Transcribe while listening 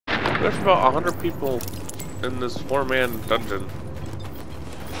There's about 100 people in this 4-man dungeon.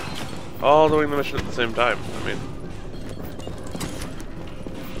 All doing the mission at the same time. I mean,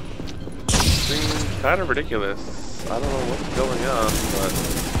 seems kind of ridiculous. I don't know what's going on, but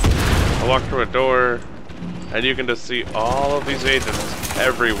I walked through a door, and you can just see all of these agents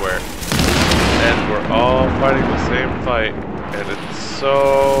everywhere. And we're all fighting the same fight, and it's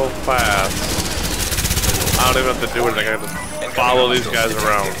so fast. I don't even have to do anything, I can just follow these guys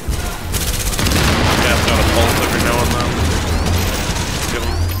around. Cast out a pulse every now and then. Give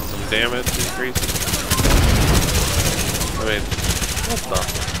them some damage increase. I mean, what the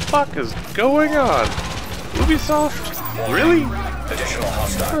fuck is going on? Ubisoft? Really?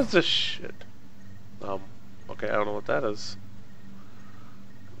 What is this shit? Okay, I don't know what that is.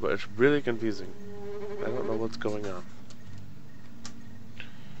 But it's really confusing. I don't know what's going on.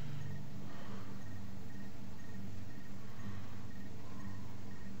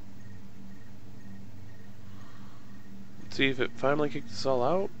 Let's see if it finally kicked us all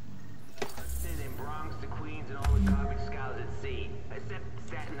out.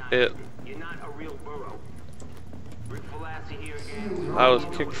 I was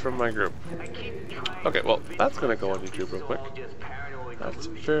kicked from my group. Okay, well, that's gonna go on YouTube real quick. That's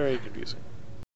very confusing.